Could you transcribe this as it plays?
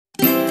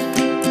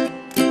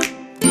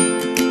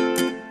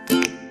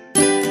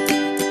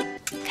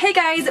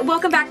Hey guys,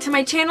 welcome back to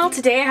my channel.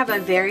 Today I have a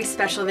very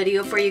special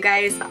video for you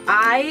guys.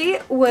 I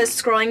was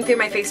scrolling through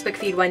my Facebook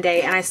feed one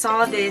day and I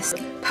saw this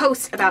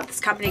post about this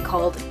company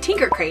called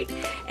Tinker Crate.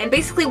 And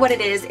basically what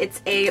it is,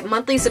 it's a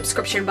monthly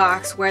subscription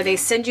box where they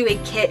send you a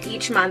kit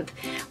each month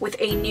with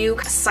a new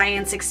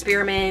science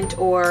experiment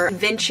or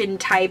invention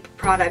type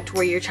product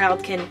where your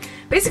child can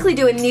basically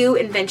do a new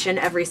invention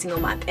every single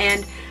month.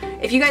 And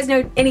if you guys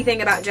know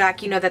anything about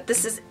Jack, you know that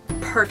this is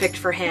perfect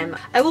for him.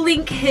 I will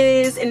link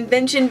his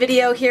invention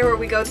video here where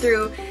we go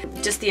through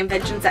just the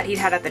inventions that he'd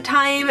had at the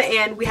time,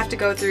 and we have to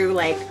go through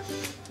like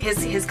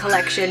his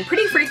collection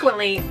pretty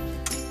frequently.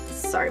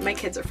 Sorry, my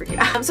kids are freaking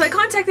out. So I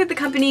contacted the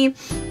company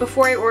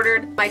before I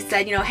ordered. I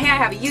said, you know, hey, I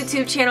have a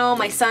YouTube channel.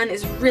 My son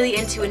is really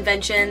into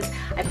inventions.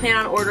 I plan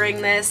on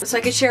ordering this so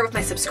I could share with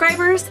my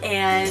subscribers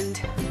and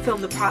film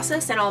the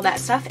process and all that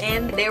stuff.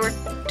 And they were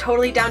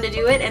totally down to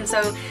do it. And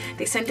so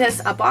they sent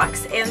us a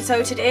box. And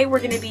so today we're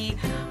going to be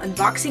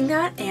unboxing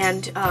that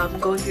and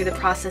going through the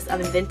process of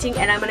inventing.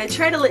 And I'm going to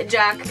try to let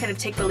Jack kind of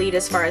take the lead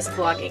as far as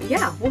vlogging.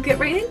 Yeah, we'll get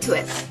right into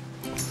it.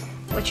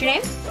 What's your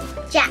name?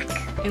 Jack.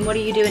 And what are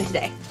you doing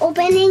today?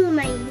 Opening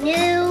my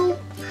new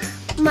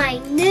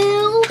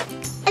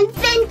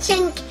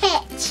invention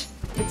kit.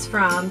 It's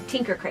from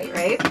Tinker Crate,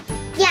 right?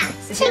 Yeah,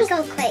 So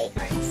Tinker Crate.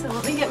 Alright, so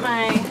let me get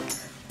my...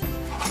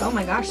 Oh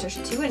my gosh, there's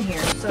two in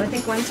here. So I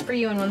think one's for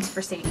you and one's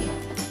for Sadie.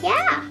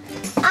 Yeah,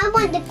 I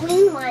want the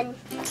green one.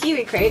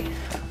 Kiwi Crate.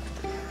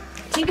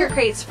 Tinker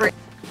Crate's for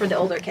the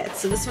older kids.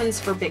 So this one's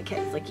for big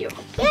kids like you.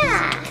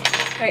 Yeah.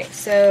 Alright,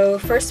 so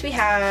first we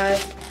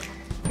have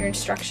your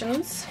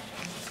instructions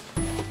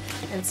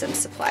and some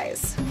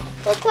supplies.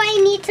 Look what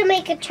I need to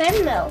make a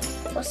treadmill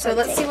or So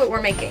let's see what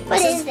we're making. What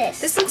is this?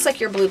 This looks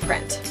like your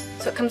blueprint.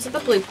 So it comes with a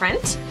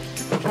blueprint.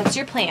 That's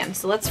your plan.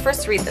 So let's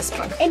first read this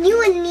book. And you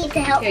would need to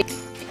help. Okay.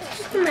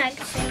 Just a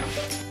magazine.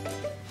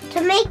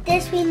 To make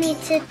this, we need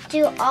to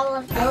do all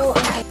of this. Oh,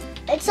 okay.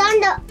 It's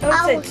on the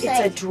It's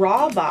a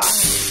drawbot.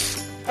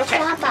 Okay.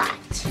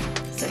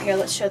 Drawbot. So here,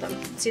 let's show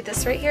them. See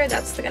this right here?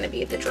 That's going to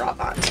be the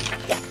drawbot.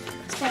 Yeah.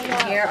 So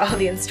Here are all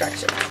the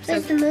instructions.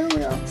 there's the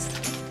noodles.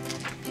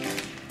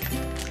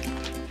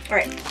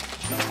 Alright.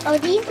 Oh,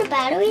 these are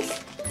batteries.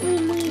 We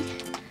need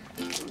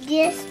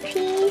this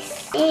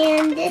piece,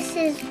 and this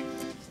is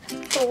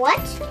for what?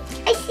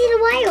 I see the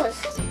wires.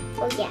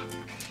 Oh yeah.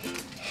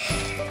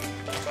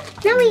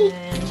 Now we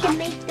can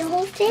make the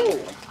whole thing.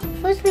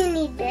 First we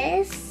need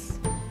this.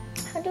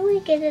 How do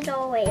we get it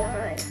all the way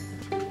on?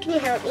 Can you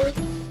help me?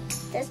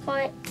 This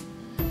part.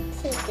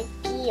 This is the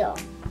gear.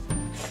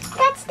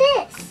 That's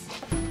this.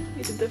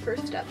 You did the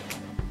first step.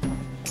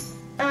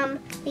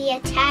 We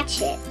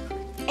attach it.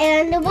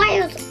 And the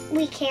wires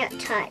we can't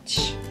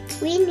touch.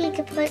 We need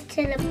to put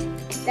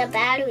the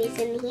batteries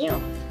in here.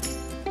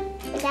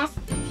 And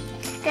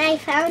I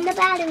found the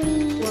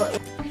battery.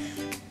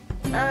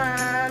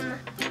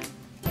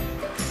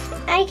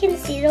 I can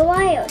see the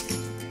wires.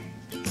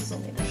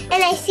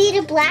 And I see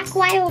the black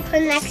wire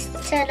connects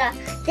to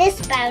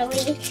this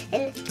battery,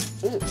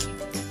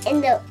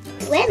 and the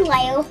red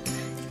wire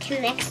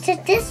connects to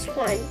this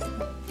one.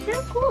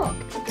 How cool.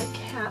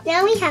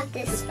 Now we have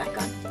this back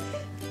on.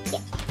 Yeah.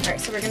 Alright,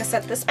 so we're going to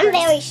set this I'm first.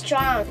 very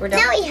strong. We're done.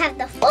 Now we have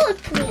the full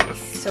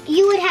piece. So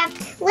you would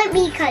have to let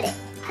me cut it.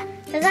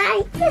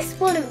 Because this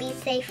wouldn't be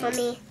safe for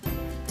me.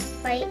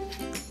 Right?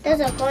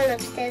 Those are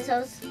grown-up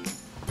scissors.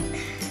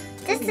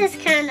 This is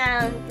kind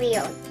of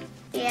real.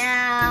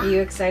 Yeah. Are you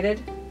excited?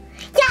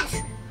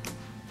 Yes!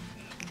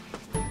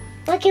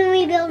 What can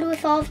we build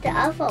with all of the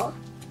other?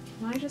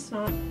 Why just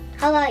not?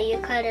 How about you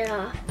cut it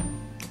off?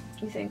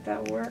 You think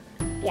that'll work?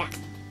 Yeah.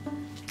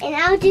 And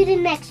I'll do the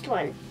next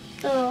one.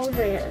 Oh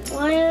man,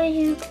 why are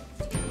you...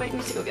 Might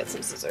need to go get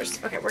some scissors.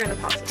 Okay, we're going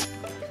to pause it.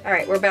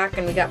 Alright, we're back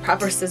and we got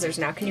proper scissors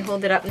now. Can you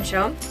hold it up and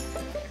show them?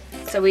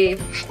 So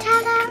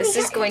this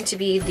is going to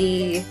be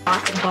the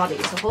body.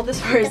 So hold this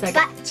for a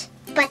second.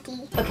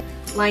 Butty. Okay.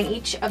 Line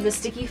each of the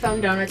sticky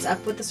foam donuts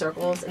up with the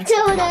circles and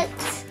stick them up.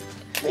 Donuts.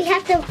 We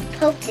have to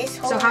poke this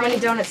hole. So how many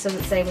donuts does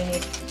it say we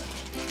need?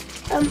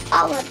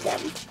 All of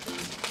them.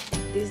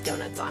 These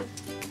donuts on.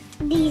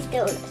 These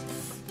donuts.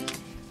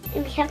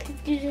 And we have to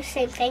do the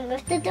same thing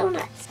with the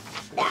donuts.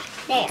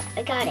 There,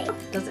 I got it.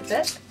 Does it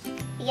fit?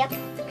 Yep.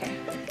 Okay.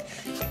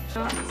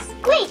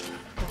 Wait,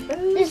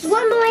 there's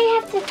one more I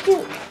have to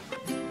do.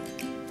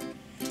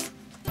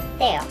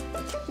 There.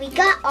 We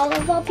got all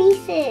of our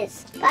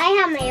pieces. But I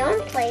have my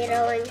own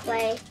Play-Doh and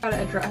clay.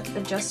 Gotta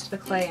adjust the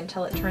clay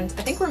until it turns.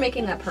 I think we're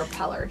making a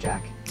propeller,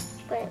 Jack.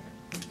 Wait.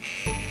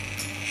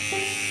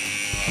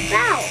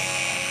 Wow.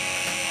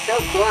 So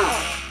cool.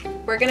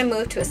 We're gonna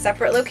move to a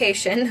separate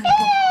location.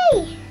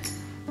 Yay!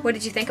 What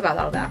did you think about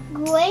all that?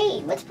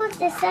 Great. Let's put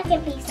the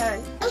second piece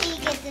on. Let me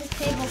get this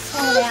table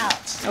pulled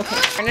out.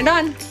 Okay, turn it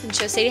on and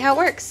show Sadie how it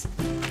works.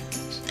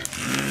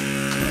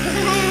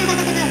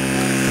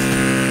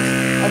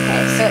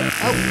 Okay, so,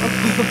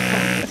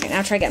 okay,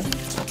 now try again.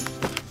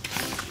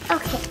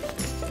 Okay.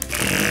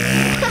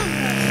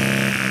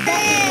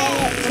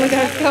 Oh my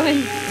God, it's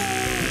going.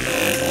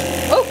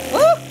 Oh,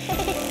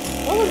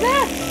 what was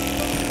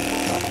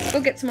that? Go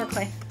get some more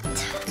clay.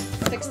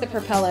 fix the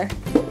propeller.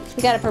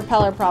 We got a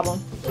propeller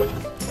problem.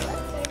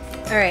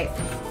 Alright.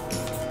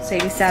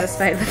 Sadie's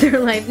satisfied with her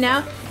life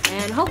now.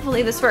 And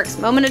hopefully this works.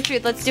 Moment of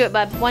truth. Let's do it,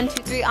 bud. 1,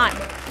 2, 3, on.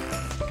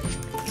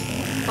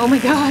 Oh my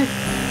god.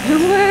 It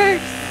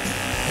works.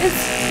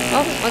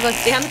 Oh, let's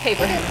stay on the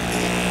paper.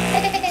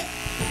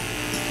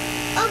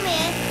 Oh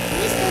man,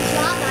 Mr.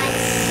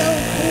 Drawbot's so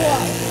cool.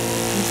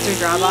 Mr.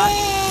 Drawbot?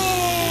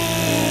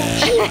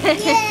 Yeah.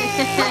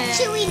 What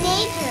should we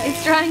name him?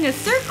 It's drawing a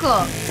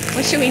circle.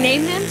 What should we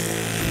name him?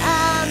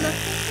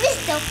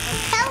 Mr.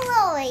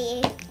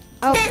 Propeller.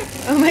 Oh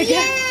my god.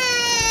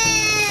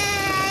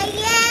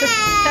 Yeah.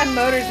 That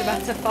motor's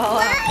about to fall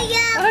off.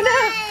 Yeah. Oh no!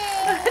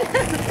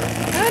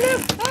 Oh no!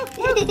 Oh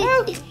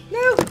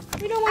no!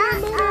 We don't want our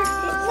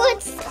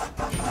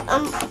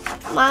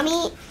motor.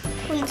 Mommy,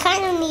 we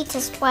kind of need to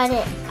spread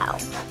it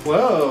out.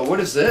 Whoa, what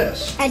is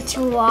this? A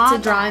drawbot. It's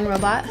a drawing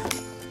robot.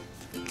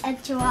 A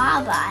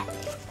drawbot.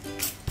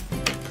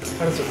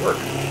 How does it work?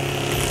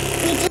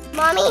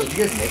 Mommy? Did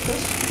you guys make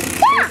this?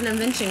 There's an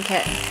invention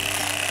kit.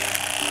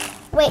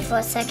 Wait for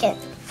a second.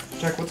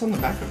 Jack, what's on the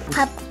back of it?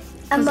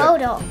 A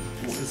motor.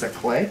 Is that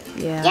clay?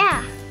 Yeah.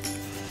 Yeah.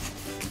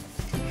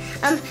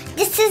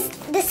 This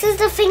is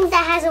the thing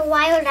that has a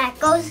wire that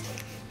goes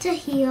to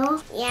here.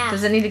 Yeah.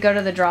 Does it need to go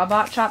to the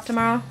Drawbot shop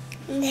tomorrow?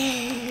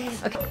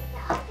 Okay.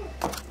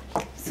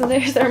 So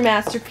there's our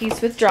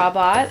masterpiece with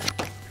Drawbot.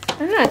 I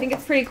don't know, I think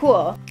it's pretty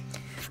cool.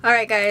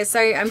 Alright guys,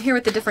 sorry I'm here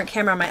with a different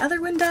camera. My other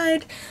one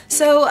died.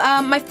 So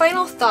my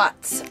final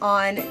thoughts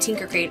on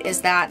Tinker Crate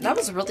is that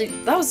was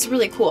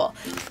really cool.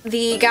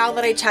 The gal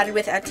that I chatted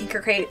with at Tinker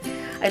Crate,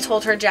 I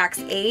told her Jack's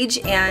age,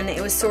 and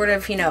it was sort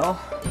of, you know,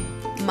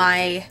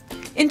 my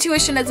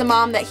intuition as a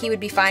mom that he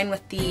would be fine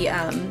with the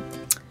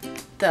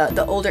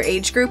older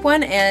age group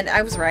one, and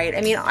I was right.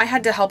 I mean, I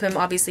had to help him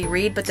obviously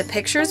read, but the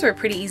pictures were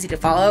pretty easy to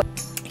follow.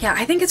 Yeah,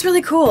 I think it's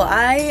really cool.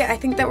 I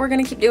think that we're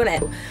gonna keep doing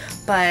it.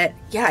 But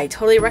yeah, I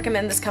totally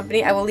recommend this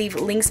company. I will leave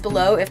links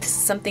below if this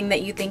is something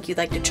that you think you'd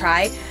like to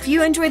try. If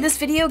you enjoyed this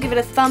video, give it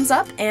a thumbs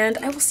up, and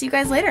I will see you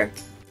guys later.